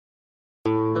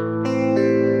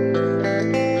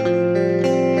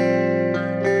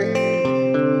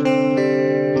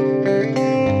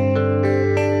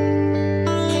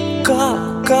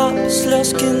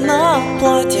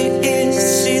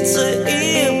сицы,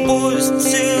 и пусть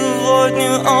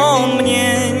сегодня он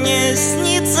мне не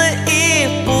снится,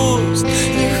 и пусть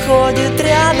не ходит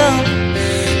рядом,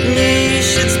 не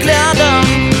ищет взглядом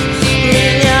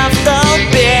меня в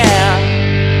толпе.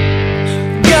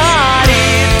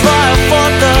 Горит твое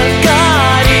фото,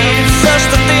 горит все,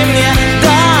 что ты мне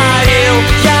дарил,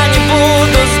 я не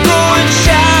буду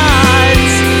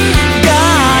скучать.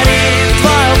 Горит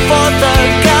твое фото,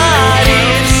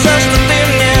 горит все, что ты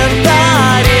мне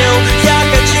дарил, я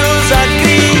хочу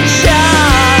закричать.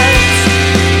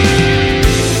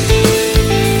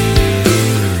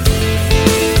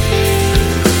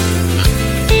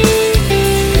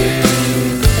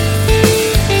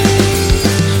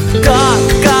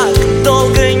 Как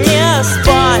долго не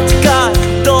спать, как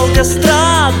долго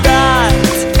страдать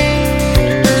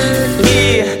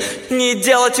и не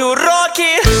делать урок.